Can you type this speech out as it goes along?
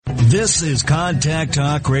This is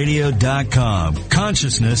ContactTalkRadio.com.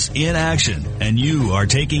 Consciousness in action. And you are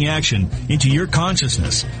taking action into your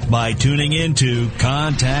consciousness by tuning into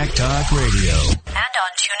Contact Talk Radio. And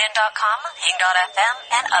on TuneIn.com, Hing.fm,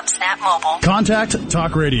 and UpSnap Mobile. Contact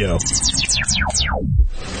Talk Radio.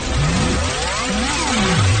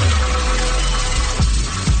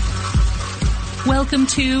 Welcome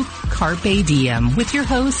to Carpe Diem with your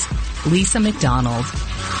host, Lisa McDonald.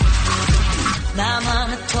 My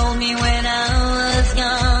mama told me when I was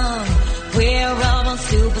young, we're all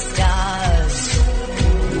superstars.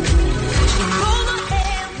 She rolled my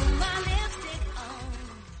hair with my lipstick on.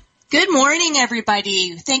 Good morning,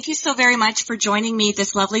 everybody. Thank you so very much for joining me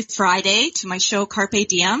this lovely Friday to my show Carpe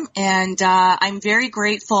Diem. And I'm very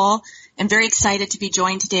grateful and very excited to be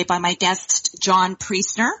joined today by my guest, John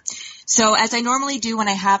Priestner. So as I normally do when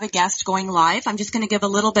I have a guest going live, I'm just going to give a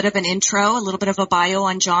little bit of an intro, a little bit of a bio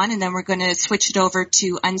on John, and then we're going to switch it over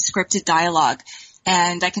to unscripted dialogue.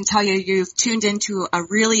 And I can tell you, you've tuned into a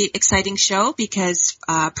really exciting show because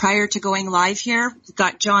prior to going live here, we've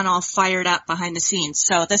got John all fired up behind the scenes.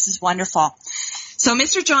 So this is wonderful. So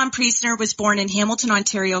Mr. John Priestner was born in Hamilton,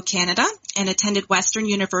 Ontario, Canada, and attended Western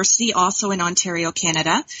University, also in Ontario,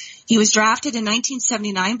 Canada. He was drafted in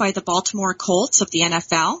 1979 by the Baltimore Colts of the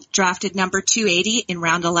NFL, drafted number 280 in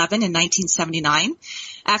round 11 in 1979.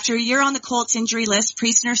 After a year on the Colts injury list,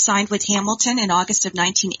 Priestner signed with Hamilton in August of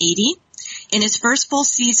 1980. In his first full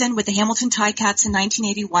season with the Hamilton Ticats in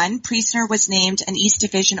 1981, Priestner was named an East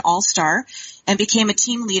Division All-Star and became a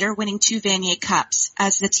team leader, winning 2 Vanier Cups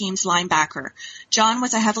as the team's linebacker. John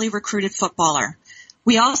was a heavily recruited footballer.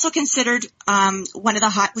 Was also considered one of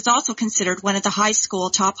the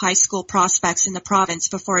top high school prospects in the province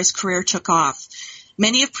before his career took off.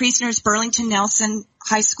 Many of Priestner's Burlington Nelson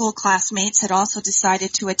high school classmates had also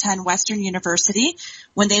decided to attend Western University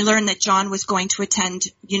when they learned that John was going to attend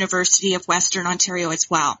University of Western Ontario as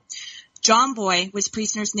well. John Boy was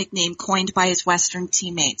Priestner's nickname coined by his Western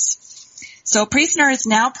teammates. So Priestner is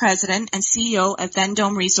now president and CEO of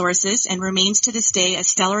Vendome Resources and remains to this day a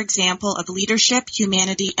stellar example of leadership,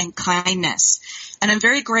 humanity, and kindness. And I'm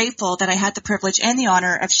very grateful that I had the privilege and the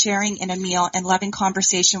honor of sharing in a meal and loving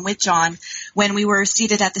conversation with John when we were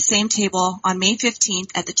seated at the same table on May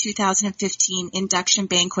 15th at the 2015 induction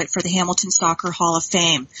banquet for the Hamilton Soccer Hall of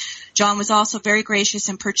Fame. John was also very gracious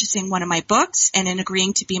in purchasing one of my books and in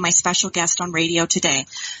agreeing to be my special guest on radio today.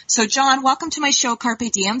 So John, welcome to my show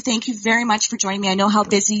Carpe Diem. Thank you very much for joining me. I know how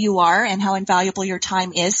busy you are and how invaluable your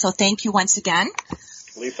time is, so thank you once again.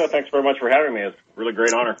 Lisa, thanks very much for having me. It's a really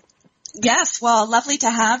great honor. Yes, well, lovely to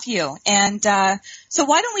have you. And so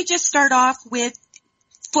why don't we just start off with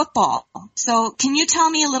football? So can you tell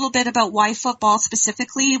me a little bit about why football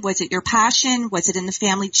specifically? Was it your passion? Was it in the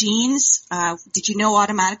family genes? Did you know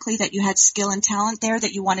automatically that you had skill and talent there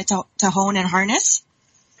that you wanted to hone and harness?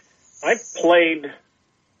 I played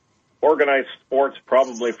organized sports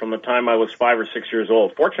probably from the time I was 5 or 6 years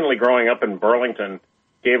old. Fortunately, growing up in Burlington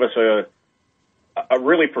gave us a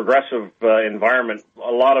really progressive environment.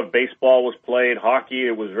 A lot of baseball was played, hockey.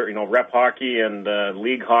 It was very, rep hockey and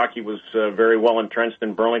league hockey was very well entrenched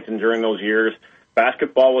in Burlington during those years.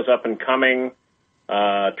 Basketball was up and coming.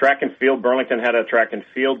 Track and field, Burlington had a track and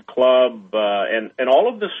field club, and all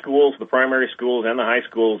of the schools, the primary schools and the high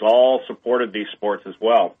schools, all supported these sports as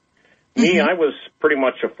well. Mm-hmm. Me, I was pretty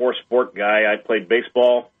much a four-sport guy. I played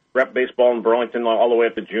baseball, rep baseball in Burlington all the way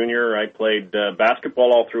up to junior. I played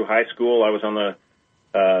basketball all through high school. I was on the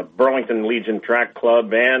Burlington Legion track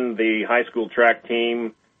club and the high school track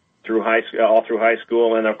team all through high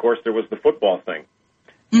school. And, of course, there was the football thing.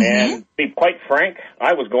 Mm-hmm. And to be quite frank,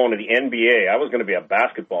 I was going to the NBA. I was going to be a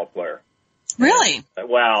basketball player. Really?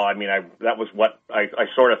 Well, I mean, that was what I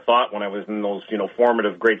sort of thought when I was in those,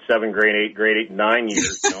 formative grade 7, grade 8, and 9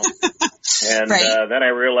 years, And right. Then I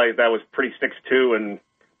realized I was pretty 6'2" and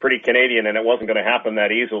pretty Canadian, and it wasn't going to happen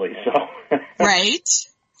that easily. So, right.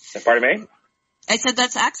 Pardon me? I said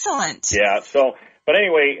that's excellent. Yeah. So, but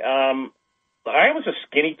anyway, I was a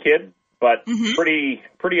skinny kid, but mm-hmm.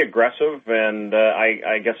 pretty aggressive, and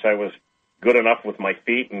I guess I was good enough with my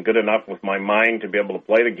feet and good enough with my mind to be able to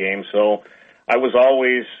play the game. So, I was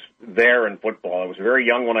always there in football. I was very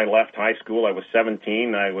young when I left high school. I was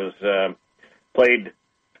 17. I was played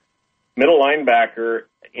middle linebacker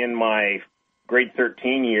in my grade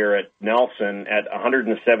 13 year at Nelson at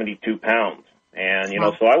 172 pounds. And,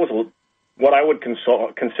 wow. So I was what I would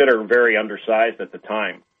consider very undersized at the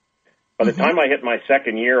time. By the time I hit my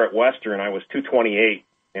second year at Western, I was 228,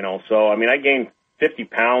 So, I mean, I gained 50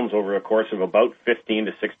 pounds over the course of about 15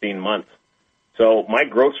 to 16 months. So my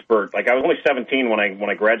growth spurt, I was only 17 when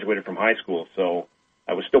I graduated from high school. So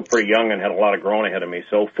I was still pretty young and had a lot of growing ahead of me.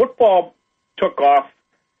 So football took off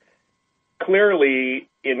clearly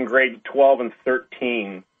in grade 12 and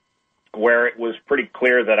 13, where it was pretty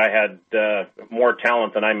clear that I had more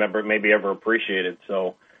talent than I maybe ever appreciated.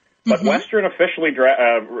 So, but Western officially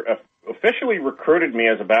recruited me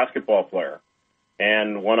as a basketball player.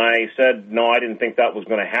 And when I said, no, I didn't think that was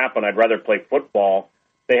going to happen, I'd rather play football,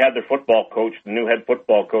 they had their football coach, the new head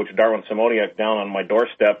football coach, Darwin Simoniak, down on my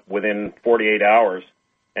doorstep within 48 hours.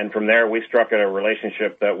 And from there, we struck a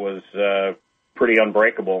relationship that was pretty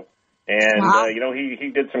unbreakable. And, wow.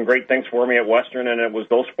 He did some great things for me at Western, and it was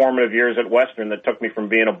those formative years at Western that took me from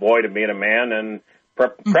being a boy to being a man and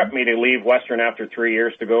prepped me to leave Western after 3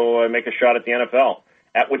 years to go make a shot at the NFL,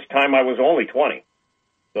 at which time I was only 20.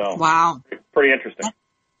 So, wow. Pretty interesting.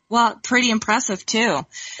 Well, pretty impressive, too.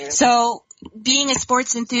 Yeah. So, being a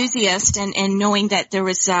sports enthusiast and knowing that there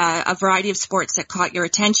was a variety of sports that caught your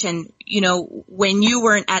attention, when you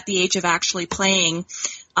weren't at the age of actually playing,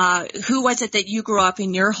 who was it that you grew up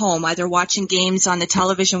in your home, either watching games on the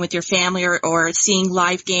television with your family or seeing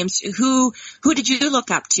live games? Who did you look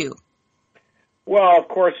up to? Well, of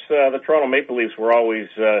course, the Toronto Maple Leafs were always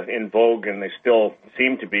in vogue, and they still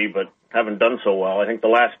seem to be, but haven't done so well. I think the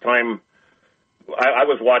last time I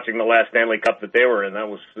was watching the last Stanley Cup that they were in, that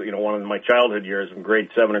was one of my childhood years in grade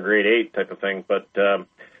 7 or grade 8 type of thing. But the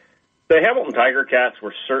Hamilton Tiger Cats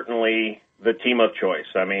were certainly the team of choice.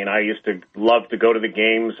 I mean, I used to love to go to the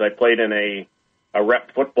games. I played in a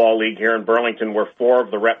rep football league here in Burlington where 4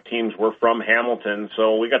 of the rep teams were from Hamilton,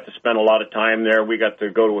 so we got to spend a lot of time there. We got to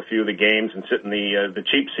go to a few of the games and sit in the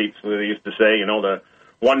cheap seats, that they used to say, the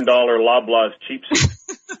 $1 Loblaws cheap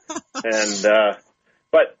seats. And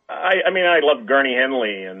but I loved Gurney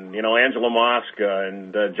Henley and Angela Mosca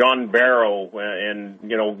and John Barrow, and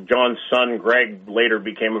John's son Greg later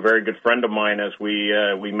became a very good friend of mine as we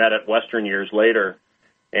met at Western years later.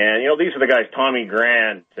 And these are the guys, Tommy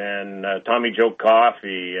Grant and Tommy Joe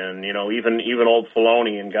Coffey, and even old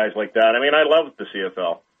Filoni and guys like that. I mean, I loved the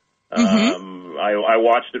CFL. I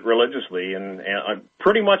watched it religiously and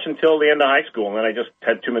pretty much until the end of high school, and then I just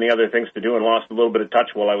had too many other things to do and lost a little bit of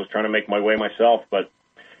touch while I was trying to make my way myself. But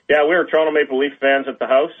yeah, we were Toronto Maple Leaf fans at the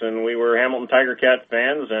house, and we were Hamilton Tiger Cat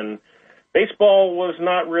fans, and baseball was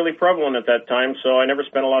not really prevalent at that time, so I never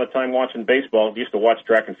spent a lot of time watching baseball. I used to watch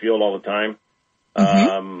track and field all the time.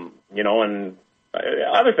 And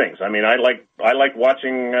other things. I mean, I like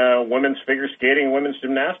watching women's figure skating, women's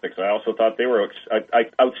gymnastics. I also thought they were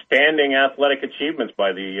outstanding athletic achievements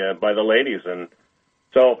by the ladies, and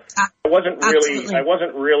so I wasn't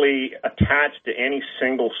really attached to any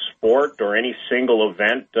single sport or any single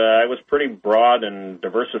event. I was pretty broad and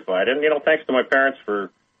diversified, and thanks to my parents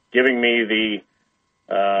for giving me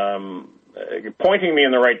pointing me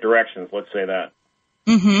in the right directions. Let's say that.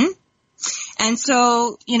 And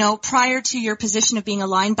so, prior to your position of being a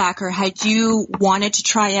linebacker, had you wanted to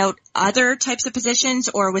try out other types of positions,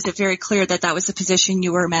 or was it very clear that that was the position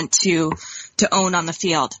you were meant to own on the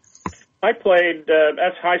field? I played,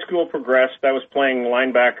 as high school progressed, I was playing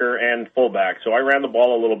linebacker and fullback. So I ran the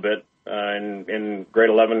ball a little bit in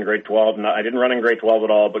grade 11, grade 12. I didn't run in grade 12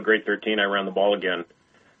 at all, but grade 13 I ran the ball again.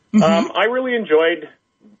 I really enjoyed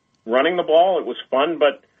running the ball. It was fun,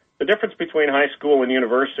 but the difference between high school and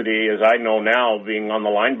university, as I know now, being on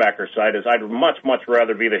the linebacker side, is I'd much, much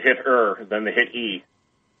rather be the hitter than the hitee.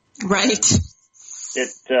 Right.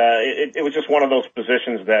 It was just one of those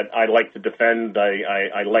positions that I like to defend.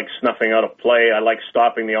 I like snuffing out a play. I like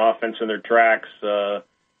stopping the offense in their tracks. I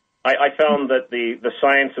found that the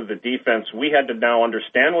science of the defense, we had to now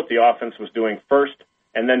understand what the offense was doing first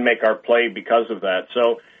and then make our play because of that.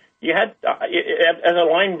 So you had, as a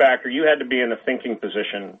linebacker, you had to be in a thinking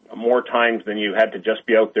position more times than you had to just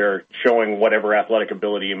be out there showing whatever athletic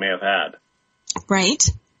ability you may have had. Right.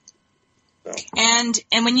 So. And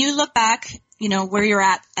when you look back, where you're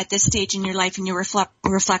at this stage in your life, and you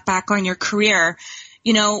reflect back on your career,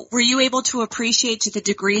 were you able to appreciate to the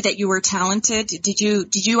degree that you were talented? Did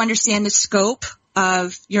you understand the scope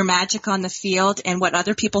of your magic on the field and what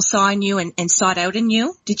other people saw in you and sought out in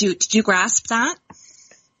you? Did you grasp that?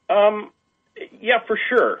 Yeah, for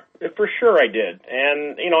sure. For sure I did.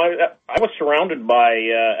 And, I was surrounded by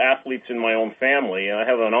athletes in my own family. I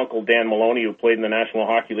have an uncle, Dan Maloney, who played in the National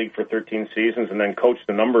Hockey League for 13 seasons and then coached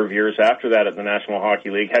a number of years after that at the National Hockey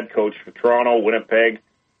League, head coach for Toronto, Winnipeg,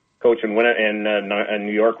 coach in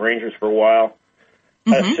New York Rangers for a while.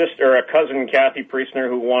 A cousin, Kathy Priestner,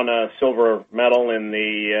 who won a silver medal in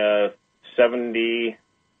the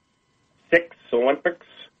 76 Olympics.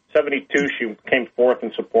 72, she came fourth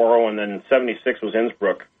in Sapporo, and then 76 was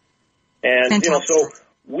Innsbruck. And, Fantastic. So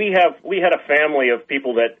we had a family of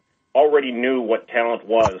people that already knew what talent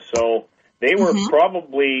was. So they were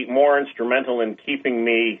probably more instrumental in keeping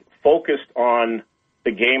me focused on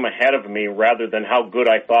the game ahead of me rather than how good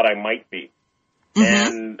I thought I might be.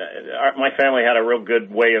 And my family had a real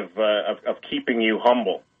good way of keeping you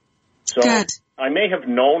humble. So I may have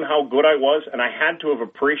known how good I was, and I had to have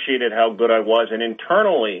appreciated how good I was. And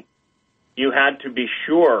internally, you had to be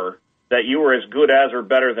sure that you were as good as or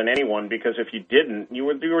better than anyone, because if you didn't, you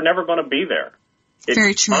were never going to be there. It's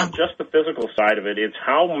very true. Not just the physical side of it. It's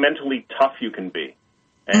how mentally tough you can be.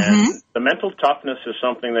 And the mental toughness is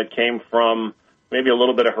something that came from maybe a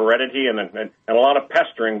little bit of heredity and a lot of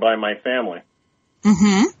pestering by my family.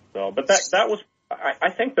 So, but that was,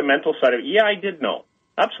 I think the mental side of it, I did know.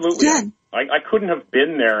 Absolutely. I couldn't have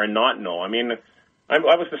been there and not know. I mean, I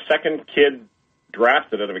was the second kid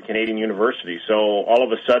drafted out of a Canadian university, so all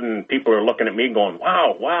of a sudden people are looking at me going,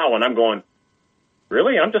 wow, and I'm going,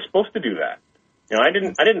 really? I'm just supposed to do that? You know,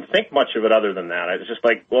 I didn't think much of it other than that. I was just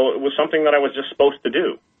like, well, it was something that I was just supposed to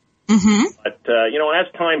do. But, you know,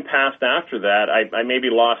 as time passed after that, I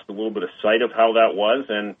maybe lost a little bit of sight of how that was,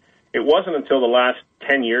 and it wasn't until the last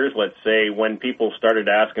 10 years, let's say, when people started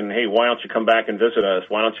asking, hey, why don't you come back and visit us?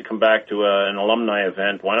 Why don't you come back to an alumni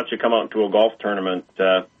event? Why don't you come out to a golf tournament?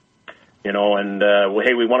 You know, and, well,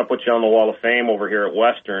 hey, we want to put you on the Wall of Fame over here at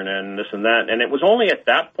Western and this and that. And it was only at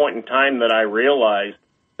that point in time that I realized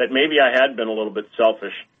that maybe I had been a little bit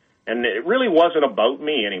selfish. And it really wasn't about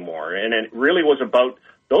me anymore. And it really was about,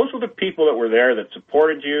 those were the people that were there that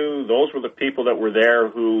supported you. Those were the people that were there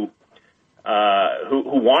who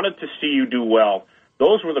wanted to see you do well.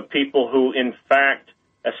 Those were the people who, in fact,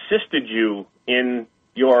 assisted you in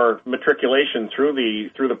your matriculation through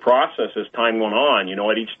the process as time went on, you know,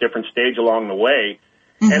 at each different stage along the way.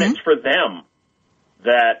 And it's for them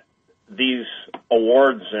that these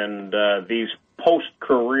awards and these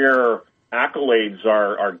post-career accolades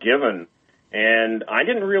are given. And I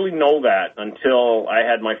didn't really know that until I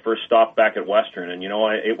had my first stop back at Western. And, you know,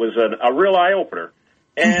 it was a real eye-opener.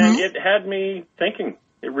 And it had me thinking.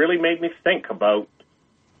 It really made me think about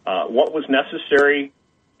what was necessary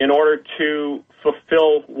in order to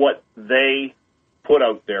fulfill what they put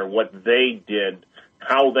out there, what they did,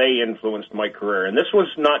 how they influenced my career. And this was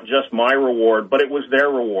not just my reward, but it was their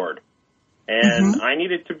reward. And I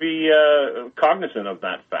needed to be cognizant of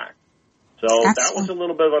that fact. So that was a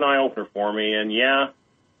little bit of an eye-opener for me. And, yeah,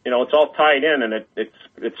 you know, it's all tied in, and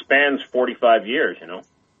it spans 45 years, you know.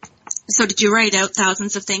 So did you write out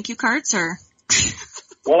thousands of thank you cards, or?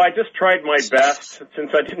 Well, I just tried my best.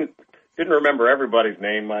 Since I didn't remember everybody's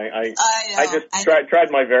name, I just tried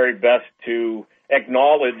my very best to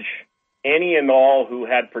acknowledge any and all who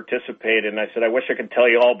had participated. And I said, I wish I could tell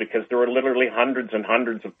you all, because there were literally hundreds and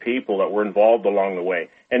hundreds of people that were involved along the way,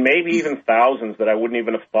 and maybe even thousands that I wouldn't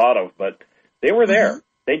even have thought of, but they were there.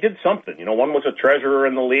 They did something. You know, one was a treasurer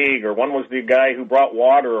in the league, or one was the guy who brought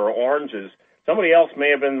water or oranges. Somebody else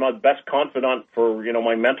may have been my best confidant for, you know,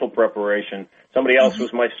 my mental preparation. Somebody else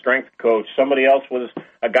was my strength coach. Somebody else was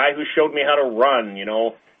a guy who showed me how to run, you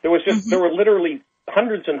know. There were literally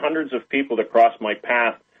hundreds and hundreds of people that crossed my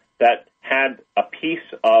path that had a piece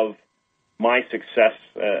of my success,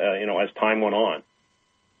 you know, as time went on.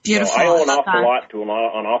 Beautiful. So I owe an awful lot to an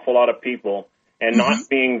awful lot of people, and not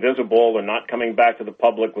being visible and not coming back to the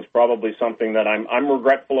public was probably something that I'm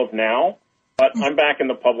regretful of now. But I'm back in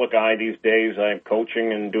the public eye these days. I'm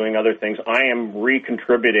coaching and doing other things. I am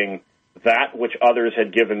recontributing that which others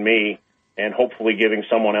had given me, and hopefully giving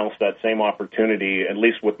someone else that same opportunity, at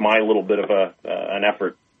least with my little bit of an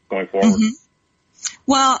effort going forward.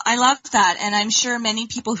 Well, I love that, and I'm sure many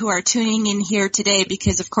people who are tuning in here today,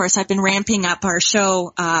 because, of course, I've been ramping up our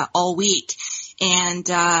show all week, and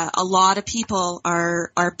a lot of people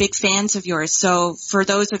are big fans of yours. So for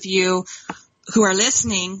those of you who are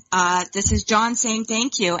listening, this is John saying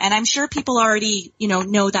thank you. And I'm sure people already, you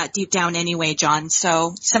know that deep down anyway, John.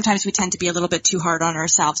 So sometimes we tend to be a little bit too hard on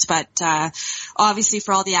ourselves. But obviously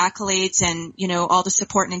for all the accolades and, you know, all the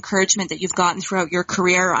support and encouragement that you've gotten throughout your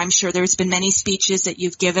career, I'm sure there's been many speeches that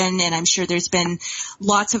you've given, and I'm sure there's been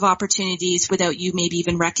lots of opportunities without you maybe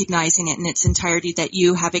even recognizing it in its entirety that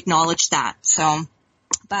you have acknowledged that. So,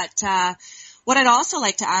 but what I'd also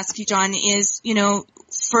like to ask you, John, is, you know,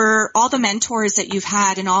 for all the mentors that you've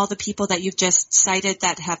had and all the people that you've just cited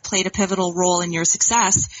that have played a pivotal role in your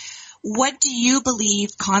success, what do you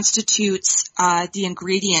believe constitutes the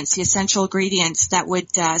ingredients, the essential ingredients that would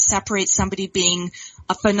separate somebody being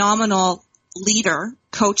a phenomenal leader,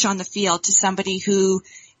 coach on the field, to somebody who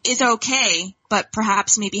is okay, but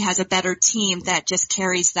perhaps maybe has a better team that just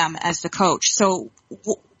carries them as the coach? So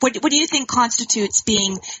what do you think constitutes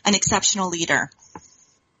being an exceptional leader?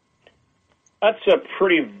 That's a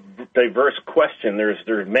pretty diverse question.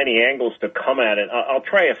 There's many angles to come at it. I'll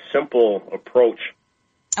try a simple approach.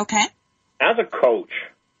 Okay. As a coach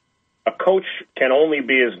can only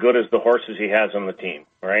be as good as the horses he has on the team,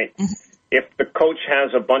 right? Mm-hmm. If the coach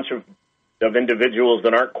has a bunch of individuals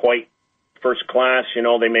that aren't quite first class,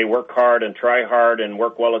 they may work hard and try hard and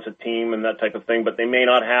work well as a team and that type of thing, but they may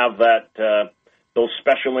not have that those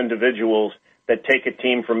special individuals that take a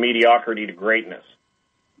team from mediocrity to greatness.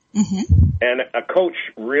 Mm-hmm. And a coach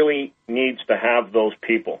really needs to have those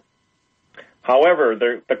people. However,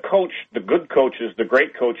 the good coaches, the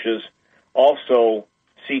great coaches, also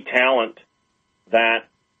see talent that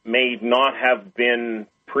may not have been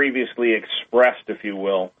previously expressed, if you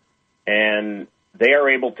will, and they are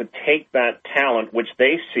able to take that talent, which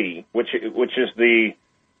they see, which is they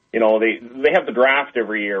have the draft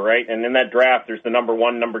every year, right? And in that draft, there's the number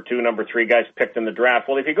 1, number 2, number 3 guys picked in the draft.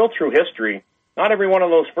 Well, if you go through history, not every one of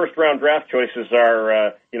those first-round draft choices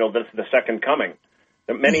are, the second coming.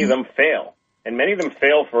 Many of them fail, and many of them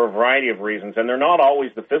fail for a variety of reasons, and they're not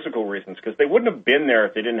always the physical reasons, because they wouldn't have been there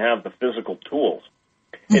if they didn't have the physical tools.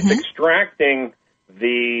 Mm-hmm. It's extracting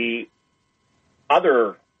the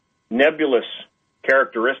other nebulous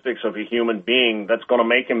characteristics of a human being that's going to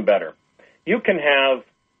make him better. You can have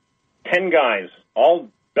 10 guys, all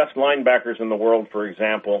best linebackers in the world, for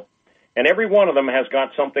example, and every one of them has got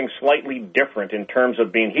something slightly different in terms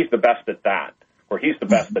of being, he's the best at that, or he's the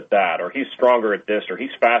best at that, or he's stronger at this, or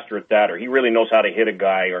he's faster at that, or he really knows how to hit a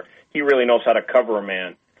guy, or he really knows how to cover a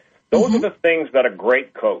man. Those are the things that a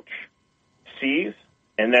great coach sees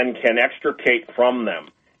and then can extricate from them.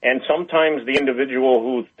 And sometimes the individual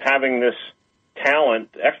who's having this talent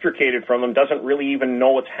extricated from them doesn't really even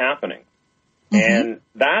know what's happening. And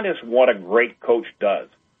that is what a great coach does.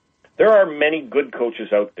 There are many good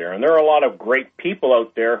coaches out there, and there are a lot of great people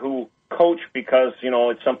out there who coach because,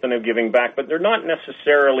 it's something of giving back, but they're not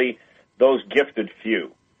necessarily those gifted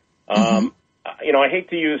few. I hate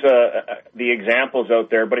to use the examples out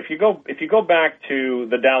there, but if you go back to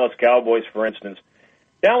the Dallas Cowboys, for instance,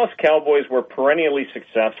 Dallas Cowboys were perennially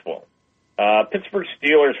successful. Pittsburgh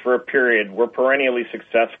Steelers, for a period, were perennially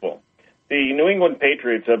successful. The New England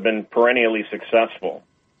Patriots have been perennially successful.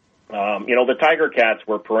 The Tiger Cats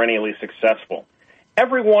were perennially successful.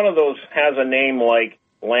 Every one of those has a name like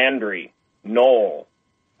Landry, Knoll,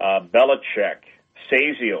 Belichick,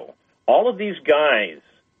 Sazio. All of these guys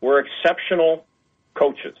were exceptional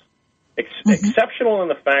coaches. Exceptional in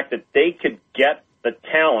the fact that they could get the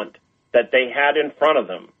talent that they had in front of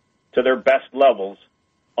them to their best levels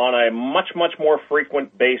on a much, much more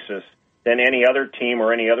frequent basis than any other team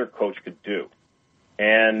or any other coach could do.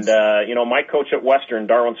 And, my coach at Western,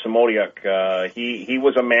 Darwin Samodiuk, he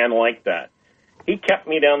was a man like that. He kept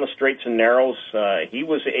me down the straights and narrows. He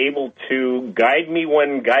was able to guide me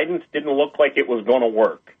when guidance didn't look like it was going to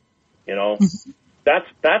work. That's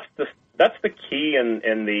the key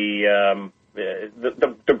and the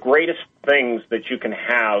greatest things that you can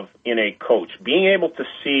have in a coach. Being able to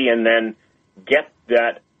see and then get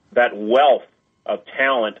that wealth of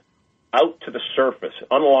talent out to the surface,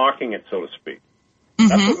 unlocking it, so to speak.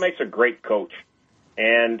 That's what makes a great coach.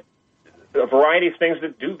 And a variety of things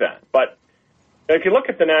that do that. But if you look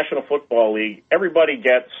at the National Football League, there's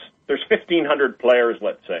 1,500 players,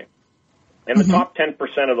 let's say. And the top 10%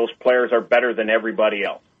 of those players are better than everybody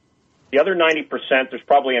else. The other 90%, there's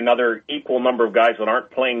probably another equal number of guys that aren't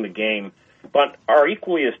playing the game, but are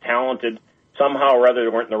equally as talented. Somehow or other, they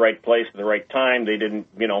weren't in the right place at the right time. They didn't,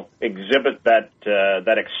 exhibit that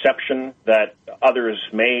exception that others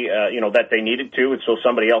may, that they needed to, and so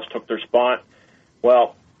somebody else took their spot.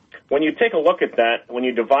 Well, when you take a look at that, when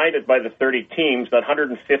you divide it by the 30 teams, that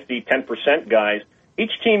 150 10% guys,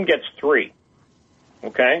 each team gets 3.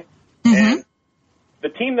 Okay, and the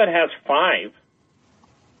team that has 5.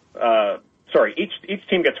 Each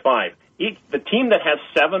team gets 5. The team that has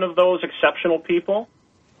 7 of those exceptional people,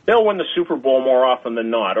 they'll win the Super Bowl more often than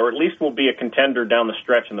not, or at least will be a contender down the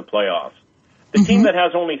stretch in the playoffs. The team that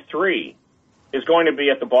has only 3 is going to be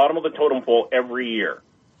at the bottom of the totem pole every year.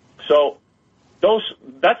 So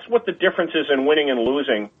that's what the difference is in winning and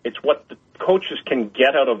losing. It's what the coaches can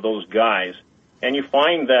get out of those guys. And you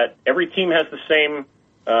find that every team has the same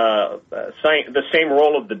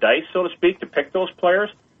roll of the dice, so to speak, to pick those players.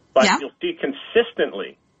 But you'll see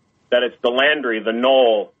consistently that it's the Landry, the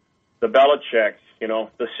Knoll, the Belichick,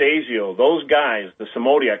 the Sazio, those guys, the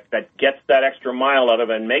Samodiuk, that gets that extra mile out of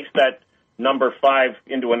it and makes that number 5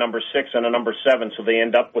 into a number 6 and a number 7, so they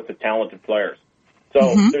end up with the talented players.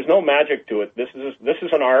 So there's no magic to it. This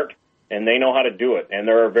is an art, and they know how to do it, and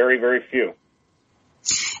there are very, very few.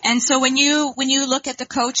 And so when you look at the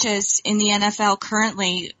coaches in the NFL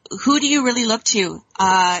currently, who do you really look to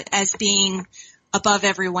as being above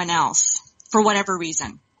everyone else for whatever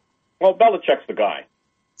reason? Well, Belichick's the guy.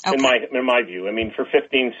 Okay. In my view. I mean, for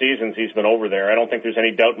 15 seasons he's been over there. I don't think there's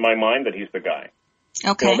any doubt in my mind that he's the guy.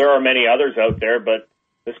 Okay. You know, there are many others out there, but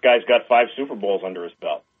this guy's got 5 Super Bowls under his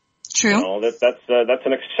belt. True. You know, that's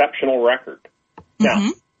an exceptional record. Mm-hmm.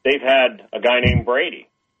 Now, they've had a guy named Brady,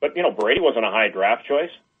 but you know, Brady wasn't a high draft choice.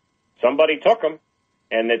 Somebody took him,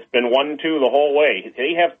 and it's been 1-2 the whole way.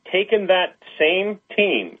 They have taken that same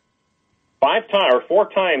team 4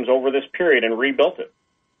 times over this period and rebuilt it.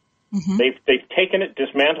 Mm-hmm. They've taken it,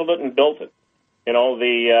 dismantled it, and built it. You know,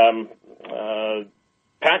 the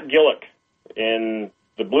Pat Gillick in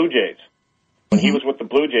the Blue Jays, when he was with the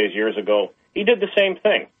Blue Jays years ago, he did the same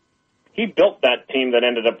thing. He built that team that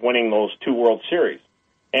ended up winning those 2 World Series.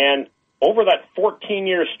 And over that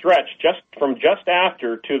 14-year stretch, from just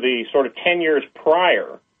after to the sort of 10 years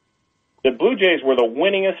prior, the Blue Jays were the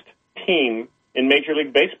winningest team in Major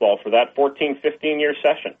League Baseball for that 14, 15-year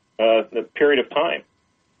the period of time.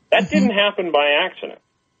 That didn't happen by accident.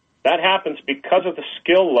 That happens because of the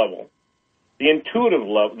skill level, the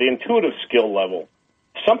intuitive skill level,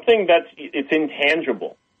 something it's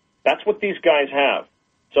intangible. That's what these guys have.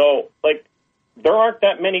 So, like, there aren't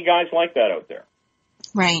that many guys like that out there.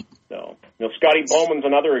 Right. So, you know, Scotty Bowman's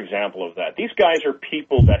another example of that. These guys are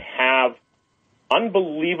people that have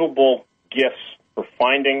unbelievable gifts for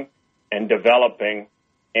finding and developing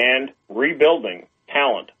and rebuilding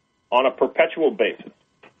talent on a perpetual basis.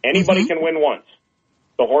 Anybody can win once.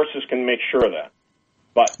 The horses can make sure of that.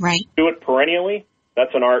 But do it perennially,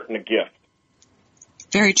 that's an art and a gift.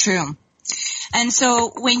 Very true. And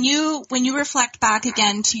so when you reflect back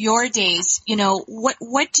again to your days, you know,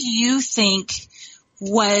 what do you think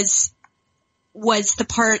was the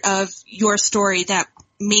part of your story that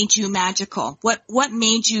made you magical? What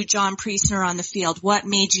made you John Priestner on the field? What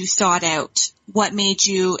made you sought out? What made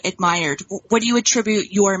you admired? What do you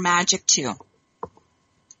attribute your magic to?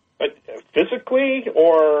 Physically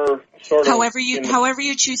or sort of... However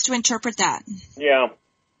you choose to interpret that. Yeah.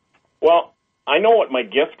 Well, I know what my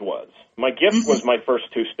gift was. My gift was my first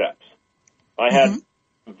 2 steps. I had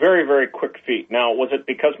very, very quick feet. Now, was it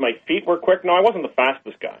because my feet were quick? No, I wasn't the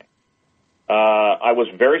fastest guy. I was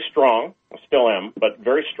very strong. I still am, but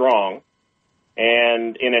very strong.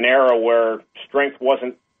 And in an era where strength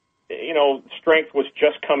wasn't, you know, strength was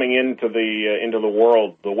just coming into the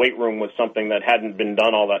world. The weight room was something that hadn't been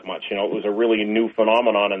done all that much. You know, it was a really new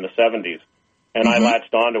phenomenon in the 70s. And I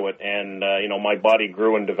latched onto it, and, you know, my body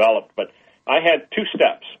grew and developed. But I had 2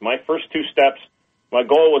 steps. My first 2 steps, my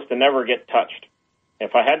goal was to never get touched.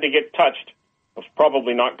 If I had to get touched, I was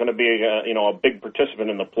probably not going to be a big participant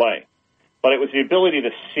in the play. But it was the ability to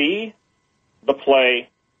see the play,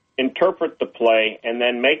 interpret the play, and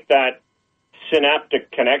then make that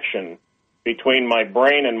synaptic connection between my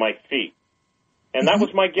brain and my feet. And that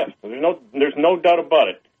was my gift. There's no doubt about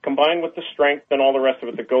it, combined with the strength and all the rest of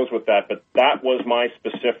it that goes with that. But that was my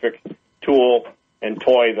specific tool and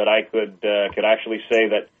toy that I could actually say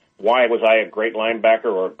that why was I a great linebacker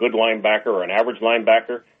or a good linebacker or an average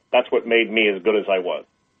linebacker? That's what made me as good as I was.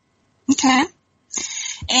 Okay.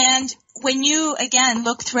 And when you, again,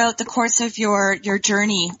 look throughout the course of your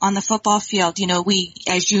journey on the football field, you know,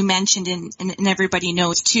 as you mentioned, and everybody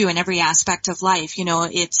knows too, in every aspect of life, you know,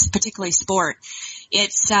 it's particularly sport.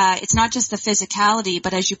 It's not just the physicality,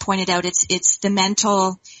 but as you pointed out, it's the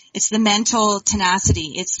mental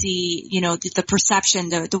tenacity. It's the perception,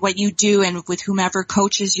 the what you do and with whomever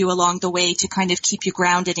coaches you along the way to kind of keep you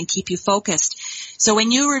grounded and keep you focused. So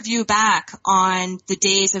when you review back on the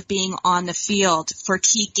days of being on the field for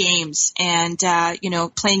key games and,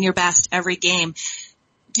 playing your best every game,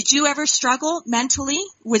 did you ever struggle mentally?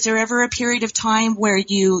 Was there ever a period of time where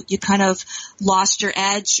you kind of lost your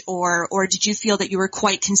edge, or did you feel that you were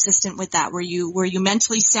quite consistent with that? Were you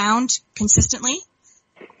mentally sound consistently?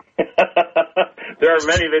 There are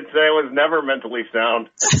many that say I was never mentally sound.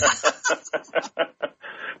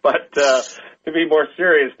 But to be more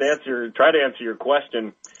serious, try to answer your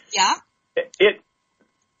question. Yeah.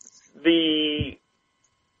 The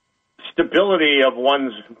stability of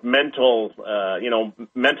one's mentally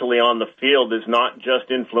on the field is not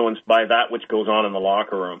just influenced by that which goes on in the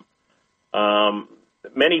locker room.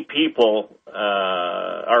 Many people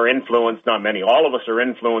are influenced, not many, all of us are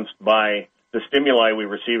influenced by the stimuli we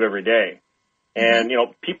receive every day. And,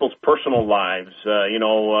 people's personal lives,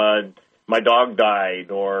 my dog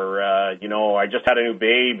died, or, I just had a new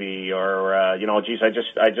baby, or, I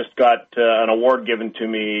just got an award given to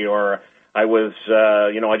me, or I was,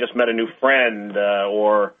 I just met a new friend,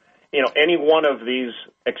 or any one of these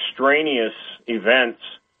extraneous events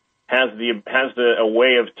has a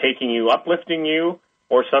way of taking you, uplifting you,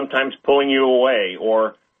 or sometimes pulling you away,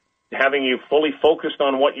 or having you fully focused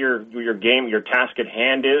on what your task at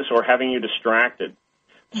hand is, or having you distracted.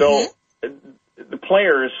 So the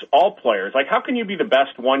players, all players, like, how can you be the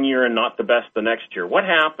best one year and not the best the next year? What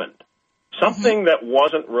happened? Something that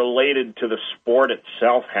wasn't related to the sport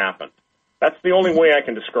itself happened. That's the only way I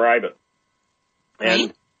can describe it.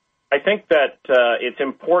 And I think that it's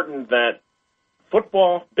important that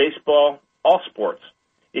football, baseball, all sports,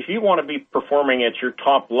 if you want to be performing at your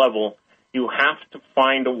top level, you have to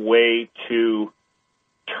find a way to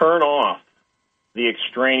turn off the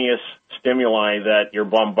extraneous stimuli that you're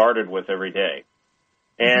bombarded with every day.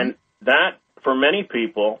 And that, for many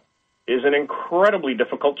people, is an incredibly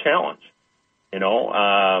difficult challenge.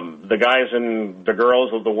 The guys and the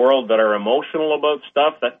girls of the world that are emotional about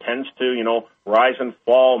stuff, that tends to, rise and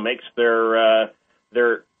fall, makes their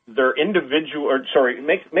individual,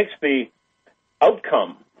 makes the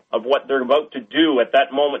outcome of what they're about to do at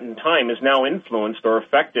that moment in time is now influenced or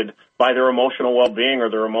affected by their emotional well-being or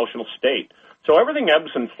their emotional state. So everything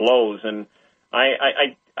ebbs and flows, and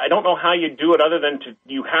I don't know how you do it other than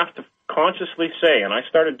you have to consciously say, and I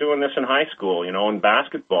started doing this in high school, in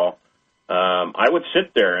basketball. I would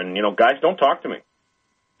sit there and, guys, don't talk to me.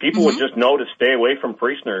 People would just know to stay away from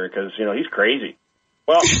Priestner because, he's crazy.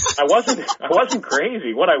 Well, I wasn't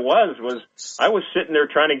crazy. What I was sitting there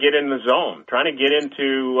trying to get in the zone, trying to get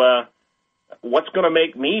into what's going to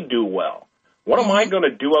make me do well. What am I going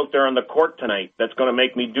to do out there on the court tonight that's going to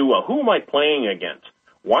make me do well? Who am I playing against?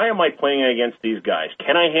 Why am I playing against these guys?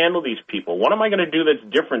 Can I handle these people? What am I going to do that's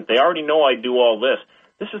different? They already know I do all this.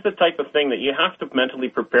 This is the type of thing that you have to mentally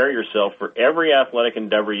prepare yourself for every athletic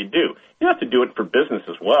endeavor you do. You have to do it for business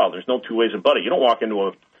as well. There's no two ways about it. You don't walk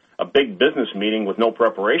into a big business meeting with no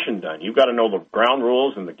preparation done. You've got to know the ground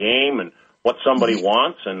rules and the game and what somebody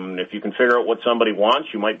wants, and if you can figure out what somebody wants,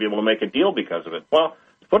 you might be able to make a deal because of it. Well,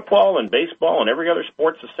 football and baseball and every other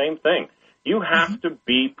sport's the same thing. You have to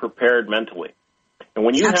be prepared mentally. And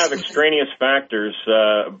when you have extraneous factors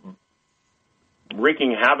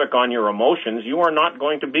wreaking havoc on your emotions, you are not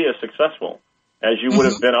going to be as successful as you would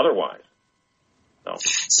have been otherwise.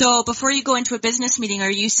 So before you go into a business meeting,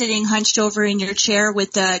 are you sitting hunched over in your chair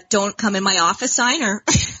with the "Don't come in my office" sign, or?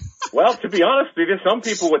 Well, to be honest with you, some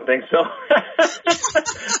people would think so.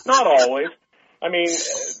 Not always. I mean,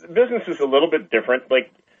 business is a little bit different.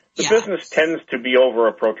 Like, the business tends to be over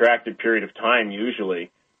a protracted period of time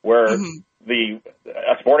usually, where a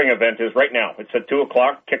sporting event is right now. It's at 2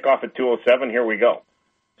 o'clock, kickoff at 2:07, here we go.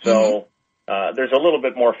 So there's a little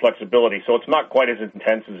bit more flexibility, so it's not quite as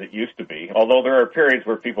intense as it used to be, although there are periods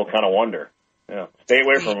where people kind of wonder, stay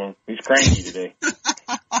away from him. He's cranky today.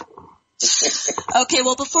 Okay,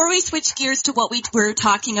 well, before we switch gears to what we were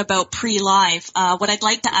talking about pre-live, what I'd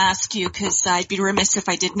like to ask you, because I'd be remiss if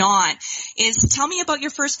I did not, is tell me about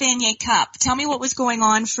your first Vanier Cup. Tell me what was going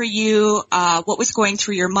on for you, what was going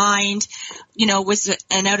through your mind. Was it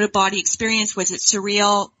an out-of-body experience? Was it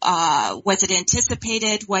surreal? Was it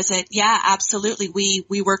anticipated? Was it, absolutely,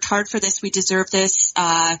 we worked hard for this, we deserve this.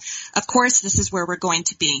 Of course, this is where we're going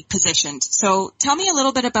to be positioned. So tell me a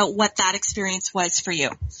little bit about what that experience was for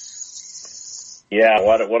you. Yeah,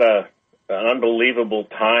 what an unbelievable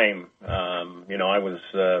time. I was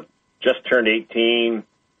just turned 18,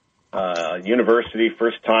 university,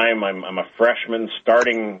 first time. I'm a freshman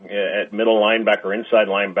starting at middle linebacker, inside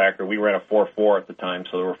linebacker. We ran a 4-4 at the time,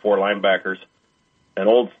 so there were 4 linebackers. An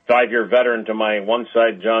old 5-year veteran to my one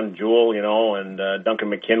side, John Jewell, and Duncan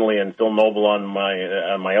McKinley and Phil Noble on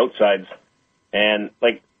my outsides. And,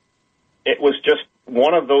 it was just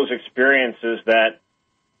one of those experiences that,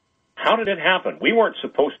 how did it happen? We weren't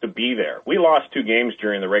supposed to be there. We lost 2 games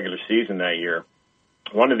during the regular season that year,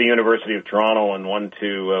 one to the University of Toronto and one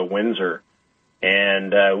to Windsor.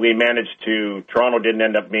 And Toronto didn't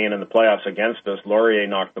end up being in the playoffs against us. Laurier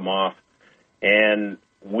knocked them off. And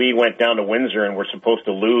we went down to Windsor and were supposed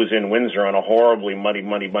to lose in Windsor on a horribly muddy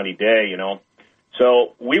day,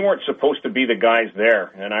 So we weren't supposed to be the guys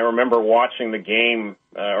there. And I remember watching the game,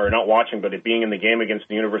 or not watching, but it being in the game against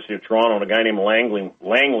the University of Toronto, and a guy named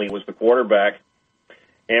Langley was the quarterback.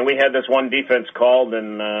 And we had this one defense called,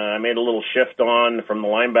 and I made a little shift on from the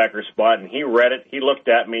linebacker spot, and he read it. He looked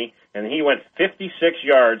at me, and he went 56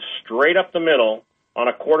 yards straight up the middle on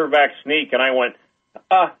a quarterback sneak, and I went,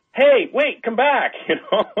 hey, wait, come back,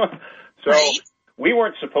 So we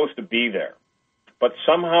weren't supposed to be there. But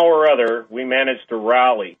somehow or other, we managed to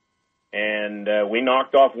rally And we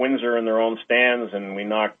knocked off Windsor in their own stands, and we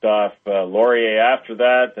knocked off Laurier after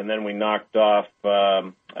that, and then we knocked off,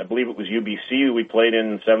 I believe it was UBC who we played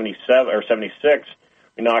in 77 or 76.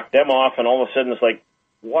 We knocked them off, and all of a sudden it's like,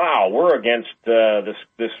 wow, we're against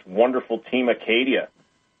this wonderful team Acadia.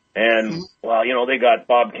 And, well, you know, they got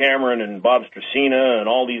Bob Cameron and Bob Stracina and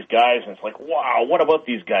all these guys, and it's like, wow, what about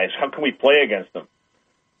these guys? How can we play against them?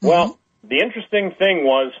 Well, the interesting thing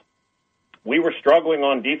was we were struggling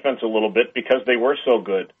on defense a little bit because they were so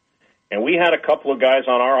good. And we had a couple of guys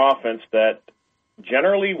on our offense that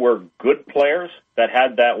generally were good players that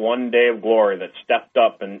had that one day of glory, that stepped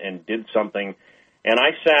up and did something. And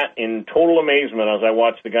I sat in total amazement as I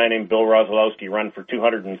watched the guy named Bill Rosolowski run for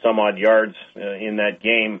 200 and some odd yards in that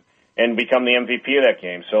game and become the MVP of that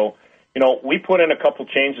game. So, you know, we put in a couple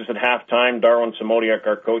changes at halftime. Darwin Samodiak,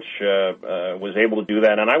 our coach, was able to do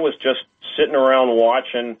that. And I was just sitting around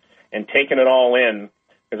watching and taking it all in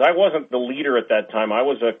because I wasn't the leader at that time. I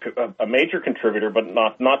was a major contributor, but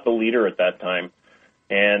not the leader at that time.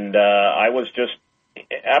 And I was just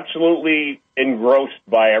absolutely engrossed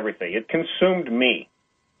by everything. It consumed me,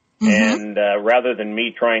 and rather than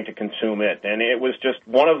me trying to consume it. And it was just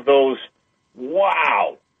one of those,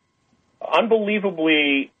 wow,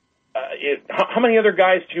 unbelievably. How many other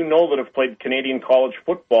guys do you know that have played Canadian college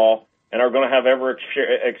football and are going to have ever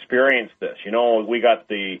experienced this? You know, we got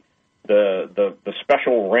the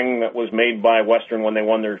special ring that was made by Western when they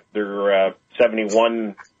won their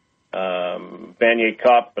 71 Vanier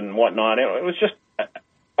Cup and whatnot. It was just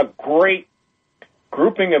a great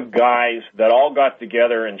grouping of guys that all got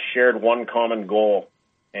together and shared one common goal.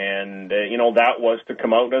 And, you know, that was to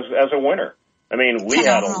come out as a winner. I mean, we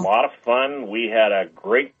had a lot of fun. We had a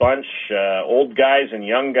great bunch, old guys and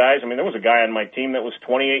young guys. I mean, there was a guy on my team that was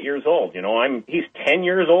 28 years old. You know, he's 10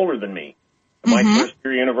 years older than me at my first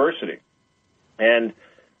year university. And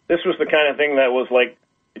this was the kind of thing that was like,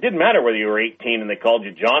 it didn't matter whether you were 18 and they called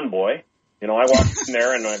you John Boy. You know, I walked in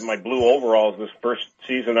there in my blue overalls this first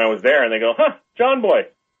season I was there, and they go, John Boy,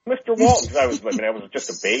 Mr. Walton. I was just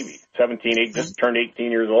a baby, 17, just turned 18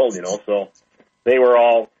 years old, you know, so they were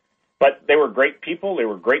all, but they were great people, they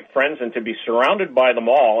were great friends, and to be surrounded by them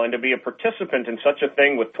all and to be a participant in such a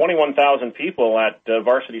thing with 21,000 people at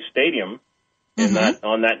Varsity Stadium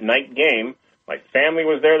on that night game. My family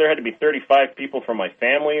was there. There had to be 35 people from my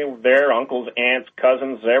family there, uncles, aunts,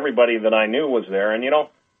 cousins, everybody that I knew was there. And, you know,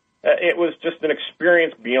 it was just an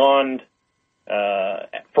experience beyond,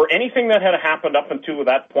 for anything that had happened up until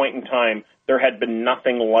that point in time, there had been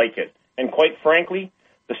nothing like it. And quite frankly,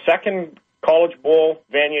 the second College Bowl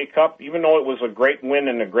Vanier Cup, even though it was a great win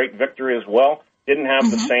and a great victory as well, didn't have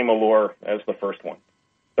the same allure as the first one.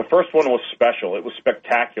 The first one was special. It was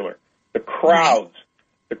spectacular. The crowds,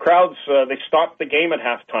 they stopped the game at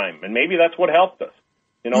halftime, and maybe that's what helped us.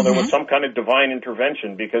 You know, there was some kind of divine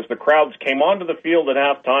intervention because the crowds came onto the field at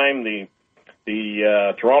halftime.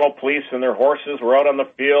 The Toronto police and their horses were out on the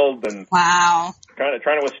field and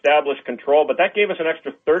trying to establish control. But that gave us an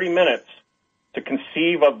extra 30 minutes to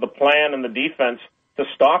conceive of the plan and the defense to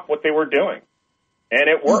stop what they were doing, and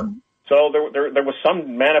it worked. So there was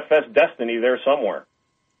some manifest destiny there somewhere.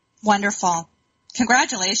 Wonderful.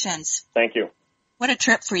 Congratulations. Thank you. What a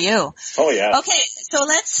trip for you. Oh, yeah. Okay, so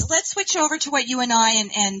let's switch over to what you and I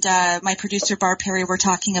and my producer, Barb Perry, were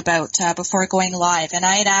talking about before going live. And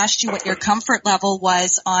I had asked you what your comfort level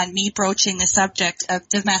was on me broaching the subject of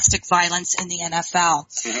domestic violence in the NFL.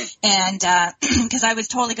 And because I was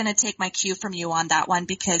totally going to take my cue from you on that one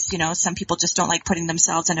because, you know, some people just don't like putting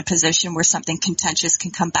themselves in a position where something contentious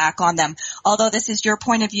can come back on them. Although this is your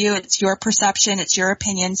point of view, it's your perception, it's your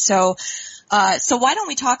opinion. So why don't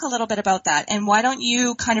we talk a little bit about that? And why don't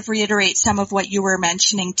you kind of reiterate some of what you were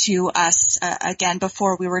mentioning to us again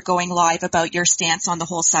before we were going live about your stance on the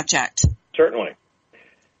whole subject? Certainly.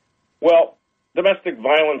 Well, domestic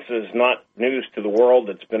violence is not news to the world.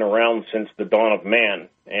 It's been around since the dawn of man.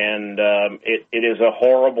 And it is a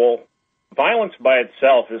horrible, violence by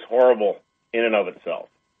itself is horrible in and of itself.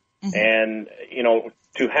 And, you know,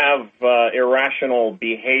 to have irrational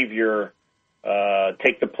behavior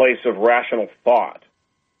take the place of rational thought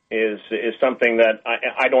is something that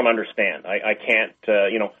I don't understand. I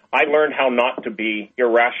can't, you know, I learned how not to be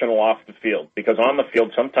irrational off the field because on the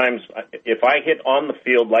field, sometimes if I hit on the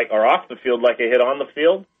field or off the field like I hit on the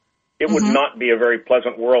field, it would not be a very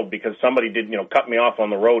pleasant world because somebody did, you know, cut me off on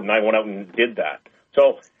the road and I went out and did that.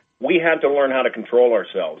 So we had to learn how to control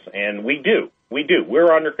ourselves, and we do.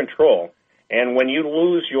 We're under control. And when you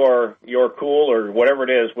lose your cool or whatever it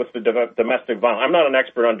is with the domestic violence, I'm not an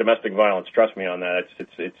expert on domestic violence. Trust me on that.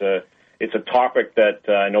 It's a topic that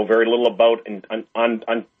I know very little about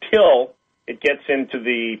until it gets into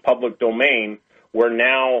the public domain, where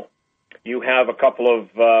now you have a couple of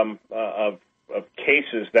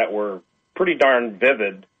cases that were pretty darn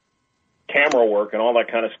vivid, camera work and all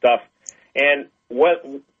that kind of stuff. And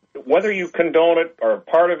whether you condone it or are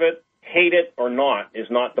part of it, hate it or not, is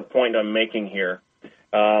not the point I'm making here.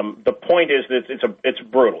 The point is that it's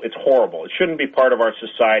brutal. It's horrible. It shouldn't be part of our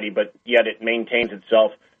society, but yet it maintains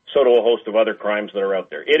itself. So do a host of other crimes that are out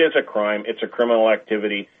there. It is a crime. It's a criminal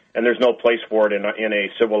activity, and there's no place for it in a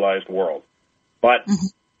civilized world. But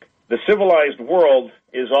the civilized world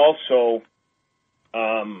is also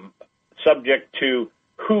subject to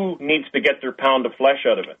who needs to get their pound of flesh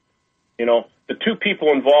out of it. You know, the 2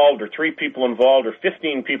 people involved or 3 people involved or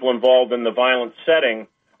 15 people involved in the violent setting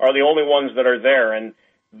are the only ones that are there, and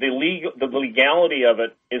the legality of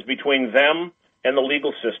it is between them and the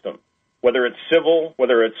legal system, whether it's civil,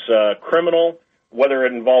 whether it's criminal, whether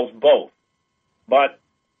it involves both. But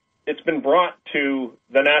it's been brought to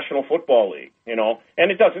the National Football League, you know,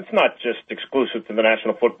 and it's not just exclusive to the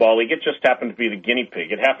National Football League. It just happened to be the guinea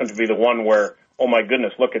pig. It happened to be the one where, oh my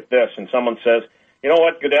goodness, look at this, and someone says, you know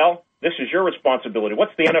what, Goodell, this is your responsibility.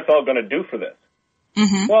 What's the NFL going to do for this?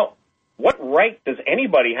 Well, what right does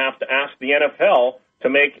anybody have to ask the NFL to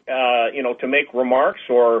make, to make remarks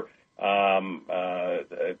or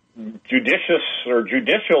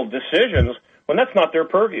judicial decisions when that's not their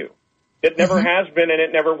purview? It never has been, and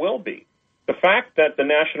it never will be. The fact that the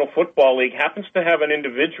National Football League happens to have an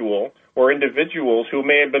individual or individuals who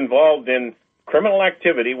may have been involved in criminal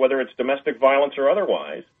activity, whether it's domestic violence or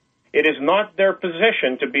otherwise, it is not their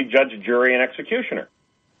position to be judge, jury, and executioner.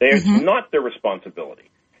 It's not their responsibility.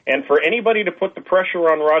 And for anybody to put the pressure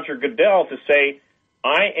on Roger Goodell to say,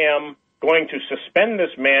 I am going to suspend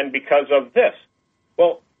this man because of this,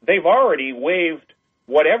 well, they've already waived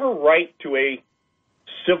whatever right to a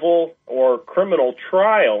civil or criminal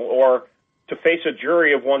trial or to face a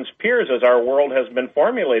jury of one's peers, as our world has been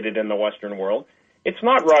formulated in the Western world. It's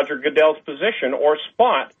not Roger Goodell's position or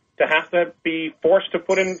spot to have to be forced to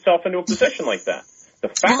put himself into a position like that.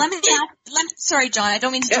 Well, sorry, John, I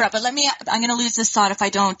don't mean to interrupt, but I'm going to lose this thought if I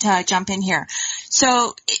don't jump in here.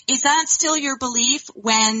 So is that still your belief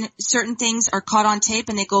when certain things are caught on tape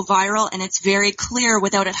and they go viral and it's very clear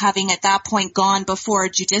without it having at that point gone before a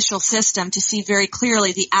judicial system to see very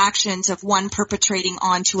clearly the actions of one perpetrating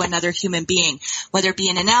onto another human being, whether it be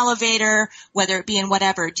in an elevator, whether it be in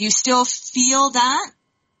whatever? Do you still feel that?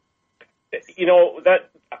 You know, that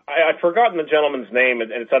I've forgotten the gentleman's name,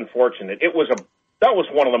 and it's unfortunate. That was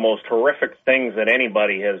one of the most horrific things that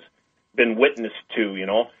anybody has been witness to, you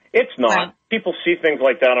know. It's not. Right. People see things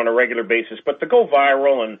like that on a regular basis, but to go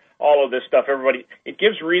viral and all of this stuff, it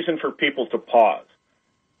gives reason for people to pause.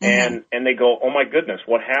 And they go, oh my goodness,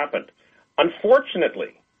 what happened?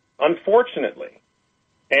 Unfortunately,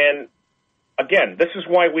 and again, this is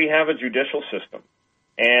why we have a judicial system.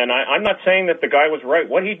 And I'm not saying that the guy was right.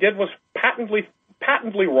 What he did was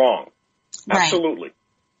patently wrong. Right. Absolutely.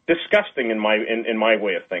 Disgusting in my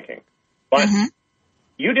way of thinking. But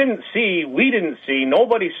we didn't see,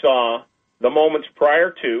 nobody saw the moments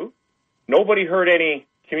prior to, nobody heard any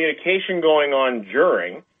communication going on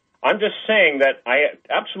during. I'm just saying that I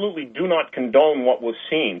absolutely do not condone what was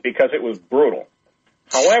seen because it was brutal.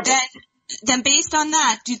 However, then based on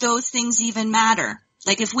that, do those things even matter?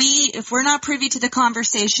 Like if we're not privy to the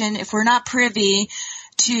conversation, if we're not privy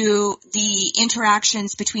to the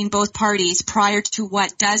interactions between both parties prior to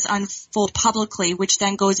what does unfold publicly, which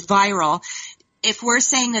then goes viral, if we're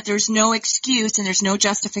saying that there's no excuse and there's no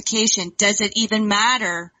justification, does it even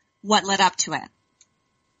matter what led up to it?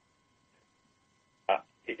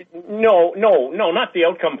 No, not the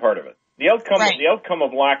outcome part of it. The outcome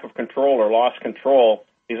of lack of control or lost control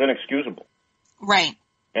is inexcusable. Right.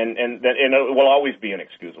 And it will always be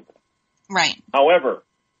inexcusable. Right. However,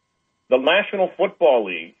 the National Football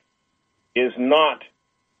League is not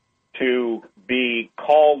to be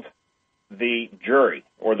called the jury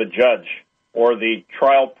or the judge or the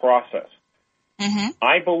trial process.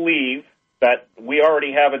 I believe that we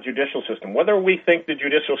already have a judicial system. Whether we think the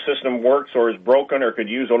judicial system works or is broken or could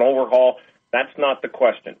use an overhaul, that's not the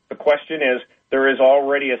question. The question is there is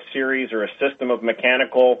already a series or a system of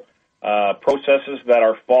mechanical processes that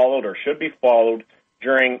are followed or should be followed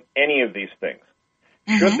during any of these things.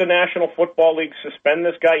 Should the National Football League suspend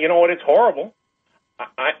this guy? You know what? It's horrible.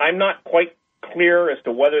 I'm not quite clear as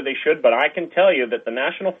to whether they should, but I can tell you that the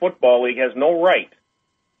National Football League has no right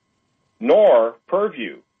nor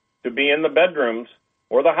purview to be in the bedrooms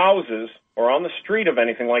or the houses or on the street of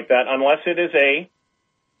anything like that unless it is a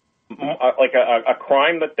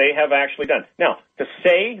crime that they have actually done. Now, to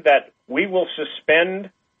say that we will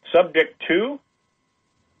suspend subject to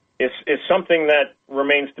is something that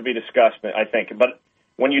remains to be discussed, I think. But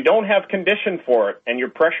when you don't have condition for it and you're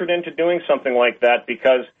pressured into doing something like that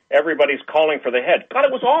because everybody's calling for the head, God,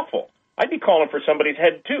 it was awful. I'd be calling for somebody's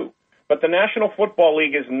head too. But the National Football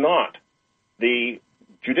League is not the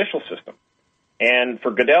judicial system. And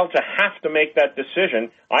for Goodell to have to make that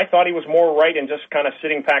decision, I thought he was more right in just kind of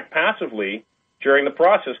sitting back passively during the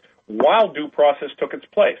process while due process took its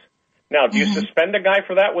place. Now, do you suspend a guy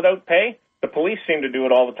for that without pay? The police seem to do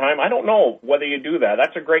it all the time. I don't know whether you do that.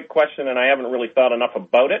 That's a great question, and I haven't really thought enough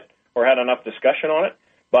about it or had enough discussion on it.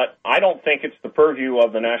 But I don't think it's the purview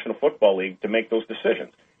of the National Football League to make those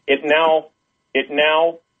decisions. It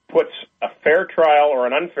now puts a fair trial or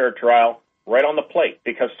an unfair trial right on the plate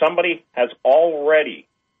because somebody has already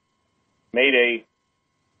made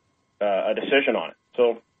a decision on it.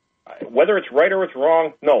 So whether it's right or it's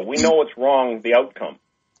wrong, no, we know it's wrong, the outcome.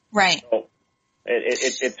 Right. So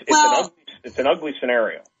it's an ugly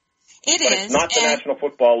scenario. It but is. It's not the National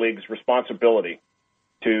Football League's responsibility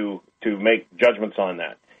to make judgments on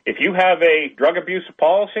that. If you have a drug abuse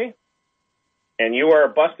policy and you are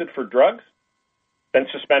busted for drugs, then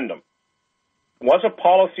suspend them. Was a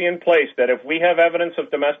policy in place that if we have evidence of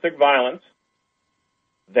domestic violence,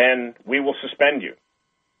 then we will suspend you.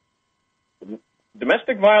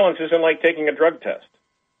 Domestic violence isn't like taking a drug test.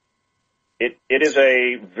 It is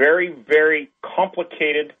a very, very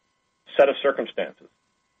complicated set of circumstances.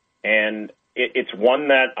 And it's one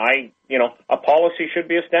that a policy should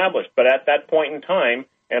be established. But at that point in time,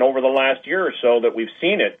 and over the last year or so that we've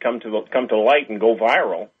seen it come to light and go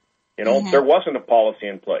viral, there wasn't a policy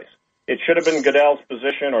in place. It should have been Goodell's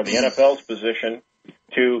position or the NFL's position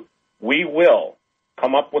we will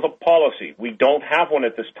come up with a policy. We don't have one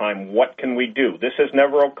at this time. What can we do? This has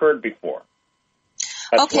never occurred before.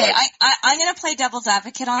 That's okay, I'm going to play devil's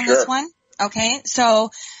advocate on this one. Okay, so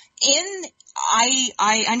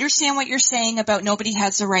I understand what you're saying about nobody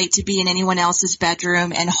has the right to be in anyone else's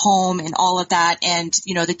bedroom and home and all of that. And,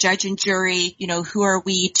 the judge and jury, who are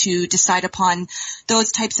we to decide upon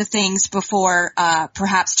those types of things before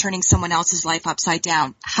perhaps turning someone else's life upside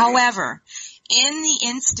down. However, in the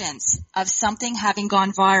instance of something having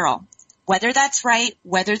gone viral, whether that's right,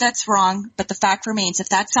 whether that's wrong, but the fact remains, if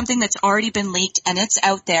that's something that's already been leaked and it's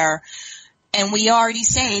out there, and we already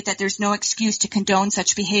say that there's no excuse to condone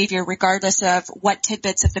such behavior regardless of what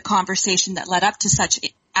tidbits of the conversation that led up to such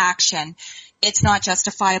action, it's not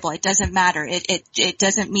justifiable. It doesn't matter. It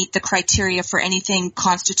doesn't meet the criteria for anything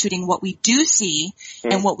constituting what we do see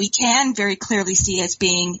and what we can very clearly see as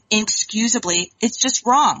being inexcusably, it's just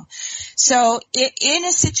wrong. So in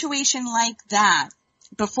a situation like that,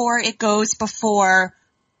 before it goes before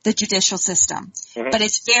the judicial system, but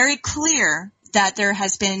it's very clear that there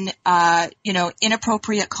has been,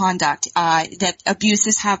 inappropriate conduct, that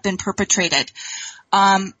abuses have been perpetrated.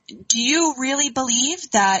 Do you really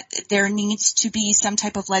believe that there needs to be some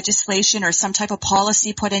type of legislation or some type of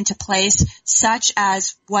policy put into place such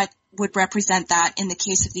as what would represent that in the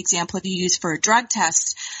case of the example you use for a drug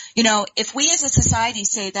test? If we as a society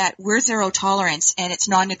say that we're zero tolerance and it's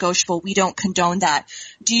non-negotiable, we don't condone that.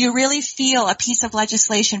 Do you really feel a piece of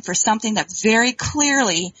legislation for something that very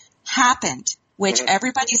clearly happened, which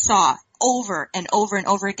everybody saw over and over and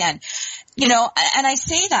over again? And I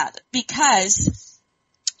say that because,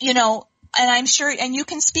 and I'm sure, and you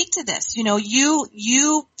can speak to this,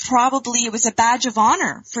 you probably, it was a badge of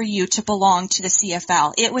honor for you to belong to the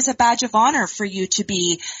CFL. It was a badge of honor for you to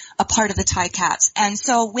be a part of the Ticats. And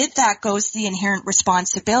so with that goes the inherent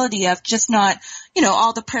responsibility of just not,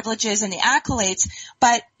 all the privileges and the accolades,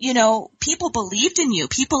 but, people believed in you,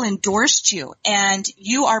 people endorsed you, and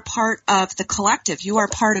you are part of the collective. You are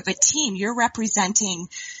part of a team. You're representing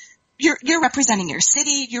your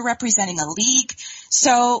city, you're representing a league.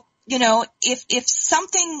 So, if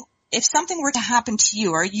something were to happen to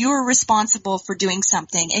you or you were responsible for doing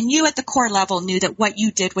something and you at the core level knew that what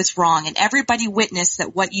you did was wrong and everybody witnessed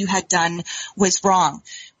that what you had done was wrong,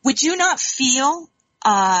 would you not feel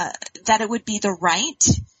that it would be the right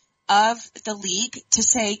of the league to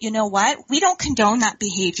say, you know what, we don't condone that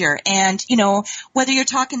behavior? And, whether you're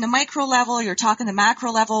talking the micro level, you're talking the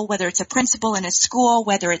macro level, whether it's a principal in a school,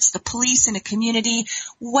 whether it's the police in a community,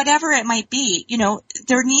 whatever it might be,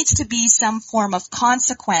 there needs to be some form of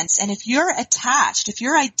consequence. And if your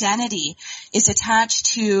identity is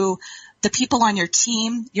attached to the people on your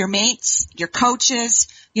team, your mates, your coaches,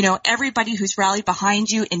 everybody who's rallied behind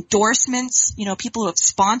you, endorsements, people who have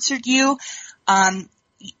sponsored you,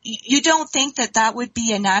 you don't think that would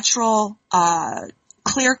be a natural,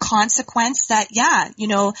 clear consequence that,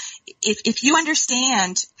 if you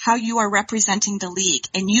understand how you are representing the league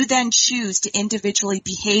and you then choose to individually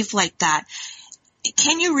behave like that,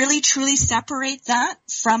 can you really truly separate that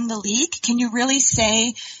from the league? Can you really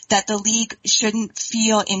say that the league shouldn't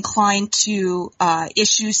feel inclined to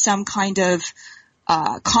issue some kind of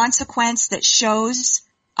consequence that shows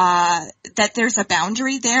that there's a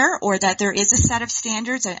boundary there, or that there is a set of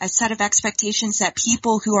standards, a set of expectations that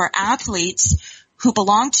people who are athletes who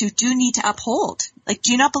belong to do need to uphold? Like,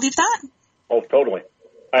 do you not believe that? Oh, totally.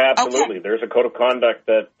 Absolutely. Okay. There's a code of conduct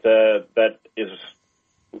that is,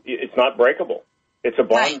 it's not breakable. It's a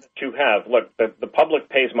bond Right. that you have. Look, the public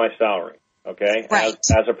pays my salary, okay, Right.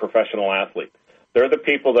 as a professional athlete. They're the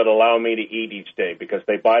people that allow me to eat each day because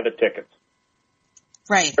they buy the tickets.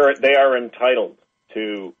 Right. They are entitled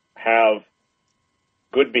to have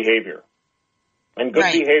good behavior. And good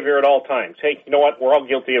Right. behavior at all times. Hey, you know what? We're all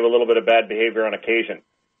guilty of a little bit of bad behavior on occasion.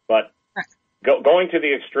 But Right. going to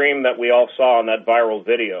the extreme that we all saw in that viral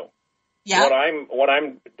video, Yeah. what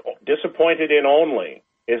I'm disappointed in only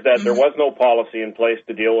is that there was no policy in place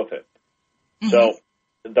to deal with it. So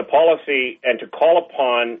the policy, and to call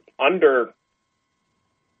upon under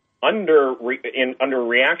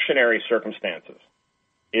reactionary circumstances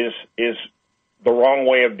is the wrong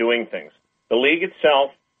way of doing things. The league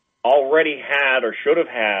itself already had, or should have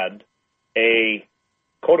had, a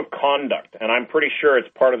code of conduct, and I'm pretty sure it's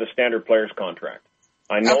part of the standard players contract.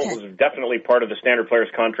 I know Okay. it was definitely part of the standard players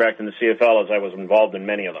contract in the CFL, as I was involved in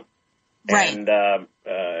many of them. Right. And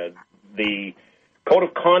the code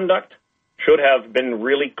of conduct should have been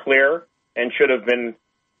really clear and should have been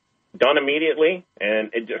done immediately,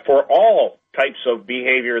 and for all types of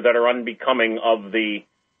behavior that are unbecoming of the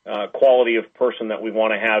quality of person that we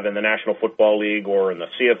want to have in the National Football League or in the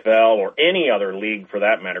CFL or any other league for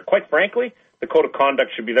that matter. Quite frankly, the code of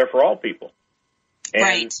conduct should be there for all people. And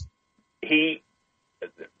Right.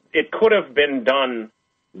 it could have been done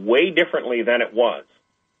way differently than it was.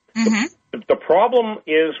 The problem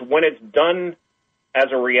is when it's done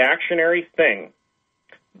as a reactionary thing,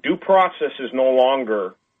 due process is no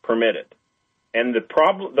longer permitted. And the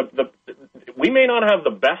problem, we may not have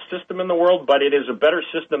the best system in the world, but it is a better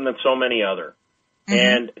system than so many other.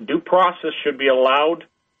 And due process should be allowed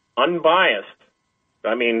unbiased.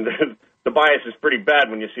 I mean, the bias is pretty bad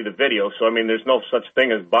when you see the video, so I mean, there's no such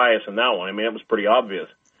thing as bias in that one. I mean, it was pretty obvious.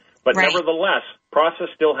 But Right. nevertheless, process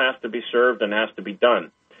still has to be served and has to be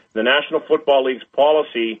done. The National Football League's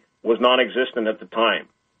policy was non-existent at the time,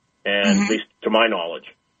 and at least to my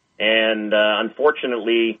knowledge. And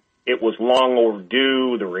unfortunately, it was long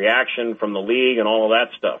overdue, the reaction from the league and all of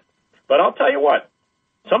that stuff. But I'll tell you what,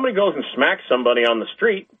 somebody goes and smacks somebody on the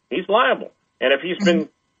street, he's liable. And if he's been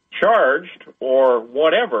charged or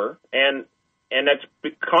whatever, and that's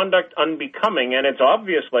conduct unbecoming, and it's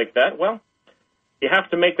obvious like that, well, you have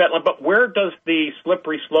to make that line. But where does the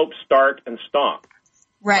slippery slope start and stop?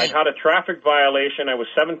 Right. I had a traffic violation. I was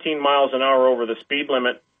 17 miles an hour over the speed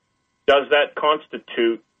limit. Does that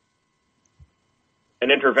constitute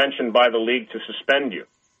an intervention by the league to suspend you?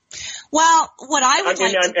 Well, what I would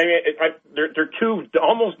like to... They're two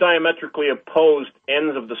almost diametrically opposed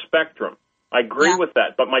ends of the spectrum. I agree with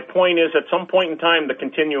that. But my point is, at some point in time, the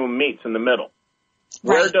continuum meets in the middle.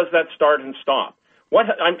 Where Right. does that start and stop?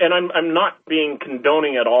 I'm not being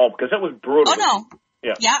condoning at all, because that was brutal. Oh, no.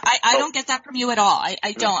 Yeah. Yeah, I don't get that from you at all.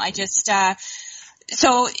 I don't. I just,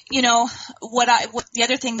 so, you know, the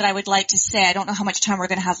other thing that I would like to say, I don't know how much time we're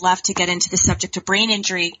going to have left to get into the subject of brain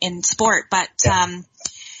injury in sport, but,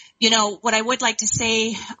 you know, what I would like to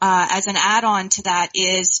say, as an add-on to that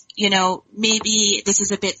is, you know, maybe this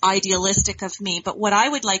is a bit idealistic of me, but what I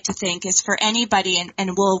would like to think is for anybody,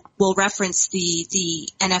 and we'll reference the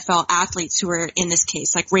NFL athletes who are in this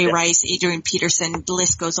case, like Ray Rice, Adrian Peterson, the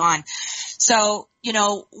list goes on. So, you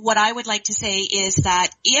know, what I would like to say is that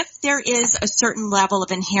if there is a certain level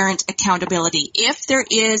of inherent accountability, if there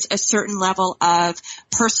is a certain level of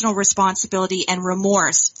personal responsibility and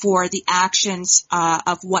remorse for the actions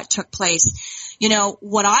of what took place, you know,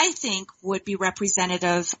 what I think would be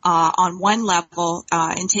representative on one level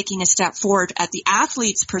in taking a step forward at the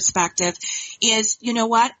athlete's perspective is, you know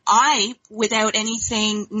what, I, without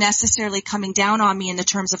anything necessarily coming down on me in the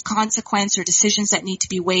terms of consequence or decisions that need to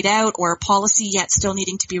be weighed out or a policy yet still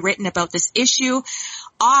needing to be written about this issue,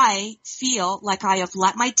 I feel like I have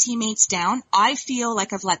let my teammates down. I feel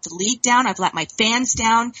like I've let the league down. I've let my fans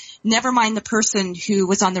down. Never mind the person who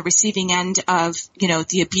was on the receiving end of, you know,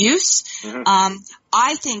 the abuse.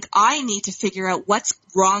 I think I need to figure out what's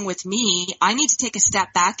wrong with me. I need to take a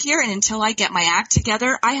step back here, and until I get my act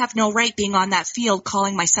together, I have no right being on that field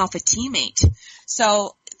calling myself a teammate.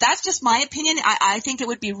 So that's just my opinion. I think it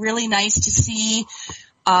would be really nice to see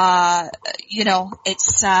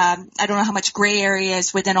it's, I don't know how much gray area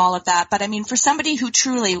is within all of that, but I mean, for somebody who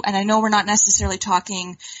truly, and I know we're not necessarily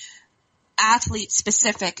talking athlete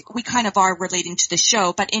specific, we kind of are relating to the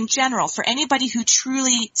show, but in general, for anybody who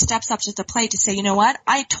truly steps up to the plate to say, you know what,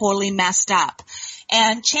 I totally messed up.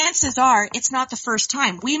 And chances are it's not the first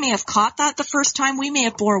time. We may have caught that the first time. We may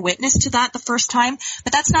have bore witness to that the first time,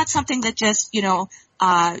 but that's not something that just,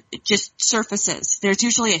 just surfaces. There's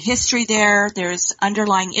usually a history there. There's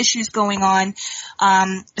underlying issues going on.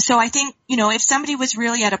 So I think, if somebody was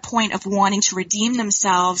really at a point of wanting to redeem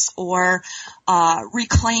themselves or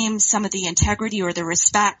reclaim some of the integrity or the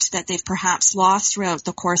respect that they've perhaps lost throughout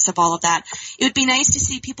the course of all of that, it would be nice to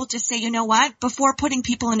see people just say, you know what, before putting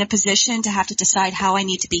people in a position to have to decide how I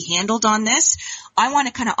need to be handled on this, I want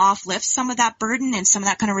to kind of offlift some of that burden and some of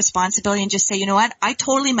that kind of responsibility and just say, you know what, I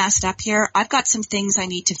totally messed up here. I've got some things I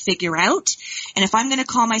need to figure out. And if I'm going to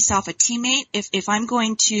call myself a teammate, if I'm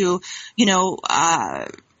going to,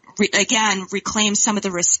 reclaim some of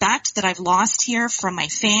the respect that I've lost here from my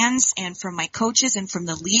fans and from my coaches and from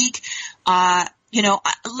the league,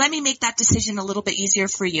 let me make that decision a little bit easier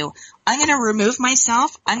for you. I'm going to remove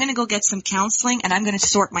myself. I'm going to go get some counseling and I'm going to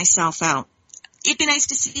sort myself out. It'd be nice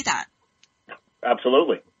to see that.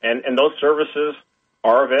 Absolutely. And those services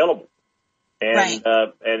are available. And, right.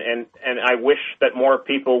 And I wish that more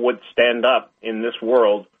people would stand up in this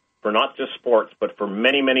world for not just sports, but for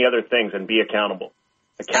many, many other things and be accountable.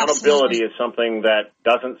 Accountability Absolutely. Is something that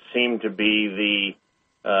doesn't seem to be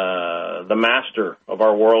the master of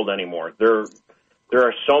our world anymore. There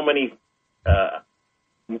are so many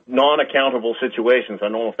non-accountable situations. I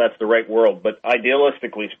don't know if that's the right word, but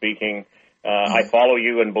idealistically speaking, I follow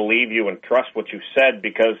you and believe you and trust what you said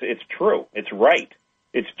because it's true. It's right.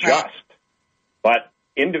 It's just. Right. But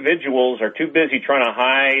individuals are too busy trying to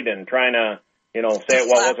hide and trying to, say it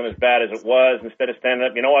wasn't as bad as it was instead of standing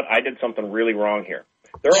up. You know what? I did something really wrong here.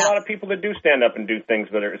 There are a lot of people that do stand up and do things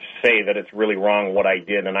that say that it's really wrong what I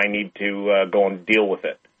did and I need to go and deal with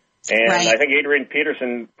it. And right. I think Adrian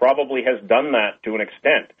Peterson probably has done that to an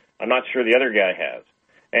extent. I'm not sure the other guy has.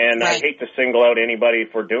 And right. I hate to single out anybody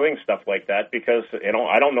for doing stuff like that because,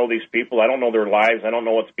 I don't know these people. I don't know their lives. I don't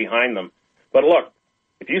know what's behind them. But look,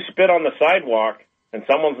 if you spit on the sidewalk and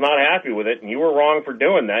someone's not happy with it and you were wrong for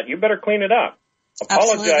doing that, you better clean it up.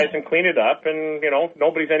 Apologize Absolutely. And clean it up and,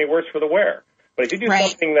 nobody's any worse for the wear. But if you do right.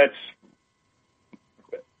 something that's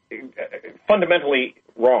fundamentally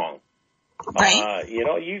wrong, right.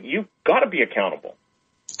 You've got to be accountable.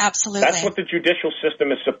 Absolutely. That's what the judicial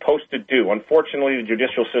system is supposed to do. Unfortunately, the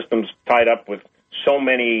judicial system's tied up with so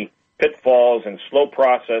many pitfalls and slow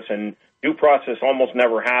process, and due process almost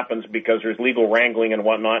never happens because there's legal wrangling and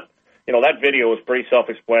whatnot. That video is pretty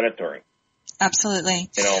self-explanatory. Absolutely.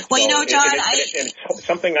 Well, John, it's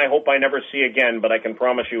something I hope I never see again, but I can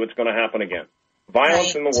promise you it's going to happen again.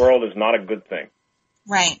 Violence in the world is not a good thing.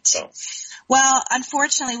 Right. So. Well,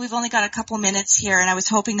 unfortunately, we've only got a couple minutes here, and I was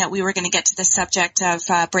hoping that we were going to get to the subject of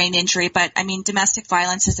brain injury. But, domestic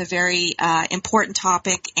violence is a very important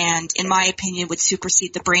topic, and in my opinion would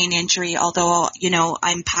supersede the brain injury, although,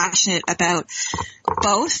 I'm passionate about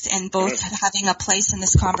both and both having a place in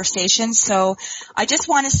this conversation. So I just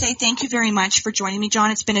want to say thank you very much for joining me,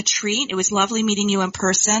 John. It's been a treat. It was lovely meeting you in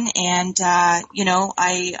person, and,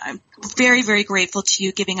 I'm very, very grateful to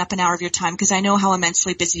you giving up an hour of your time because I know how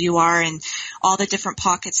immensely busy you are and all the different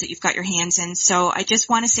pockets that you've got your hands in. So I just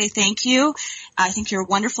want to say thank you. I think you're a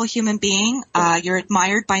wonderful human being. You're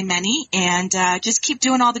admired by many, and just keep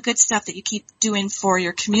doing all the good stuff that you keep doing for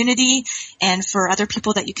your community and for other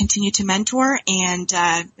people that you continue to mentor, and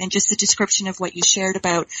just the description of what you shared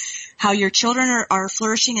about how your children are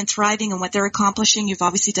flourishing and thriving and what they're accomplishing. You've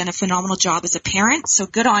obviously done a phenomenal job as a parent, so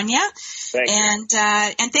good on you. Thank you.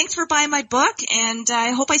 And thanks for buying my book, and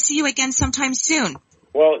I hope I see you again sometime soon.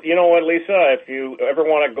 Well, you know what, Lisa, if you ever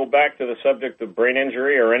want to go back to the subject of brain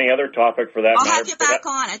injury or any other topic for that I'll matter. have you back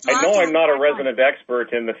on. I know I'm not a resident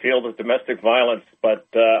expert in the field of domestic violence, but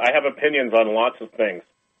I have opinions on lots of things.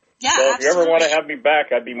 Yeah, so if absolutely. you ever want to have me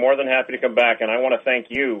back, I'd be more than happy to come back, and I want to thank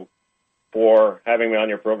you for having me on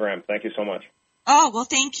your program. Thank you so much. Oh, well,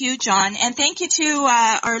 thank you, John. And thank you to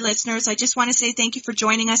our listeners. I just want to say thank you for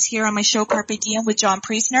joining us here on my show, Carpe Diem, with John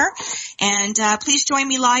Priestner. And please join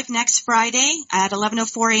me live next Friday at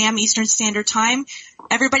 11:04 a.m. Eastern Standard Time.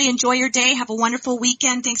 Everybody enjoy your day. Have a wonderful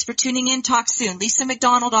weekend. Thanks for tuning in. Talk soon.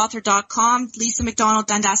 LisaMcDonaldAuthor.com. Lisa McDonald,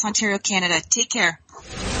 Dundas, Ontario, Canada. Take care.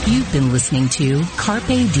 You've been listening to Carpe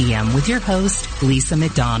Diem with your host, Lisa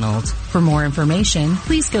McDonald. For more information,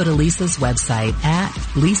 please go to Lisa's website at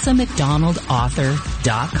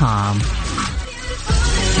LisaMcDonaldAuthor.com.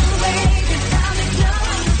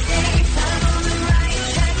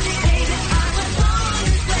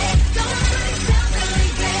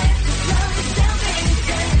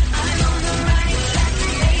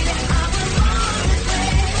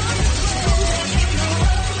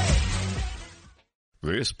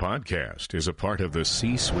 This podcast is a part of the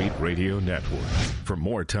C-Suite Radio Network. For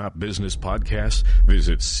more top business podcasts,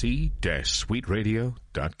 visit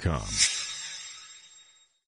c-suiteradio.com.